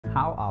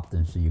How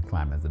often should you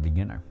climb as a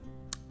beginner?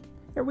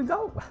 Here we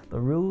go. The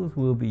rules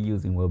we'll be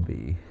using will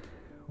be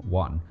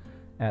 1.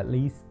 At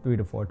least 3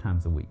 to 4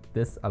 times a week.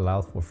 This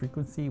allows for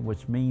frequency,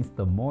 which means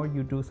the more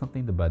you do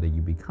something, the better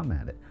you become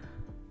at it.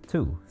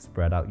 2.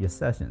 Spread out your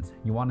sessions.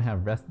 You want to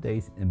have rest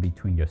days in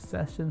between your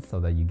sessions so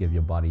that you give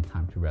your body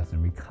time to rest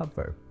and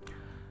recover.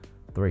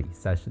 3.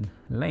 Session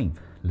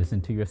length. Listen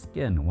to your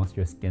skin. Once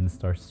your skin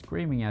starts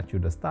screaming at you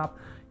to stop,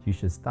 you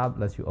should stop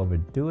lest you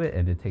overdo it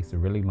and it takes a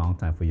really long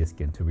time for your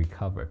skin to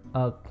recover.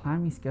 A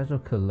climbing schedule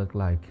could look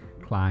like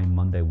climb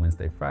Monday,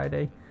 Wednesday,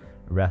 Friday,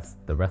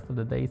 rest the rest of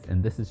the days,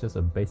 and this is just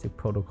a basic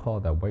protocol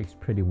that works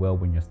pretty well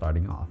when you're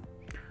starting off.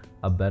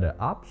 A better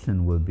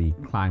option would be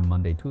climb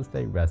Monday,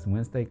 Tuesday, rest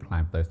Wednesday,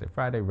 climb Thursday,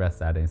 Friday, rest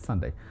Saturday and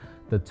Sunday.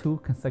 The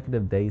 2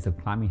 consecutive days of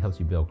climbing helps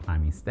you build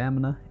climbing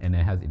stamina, and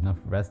it has enough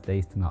rest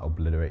days to not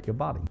obliterate your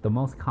body. The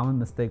most common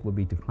mistake would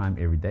be to climb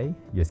every day.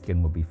 Your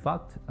skin will be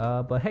fucked,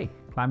 but hey,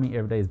 climbing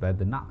every day is better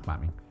than not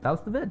climbing. That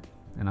was the vid,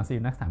 and I'll see you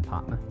next time,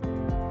 partner.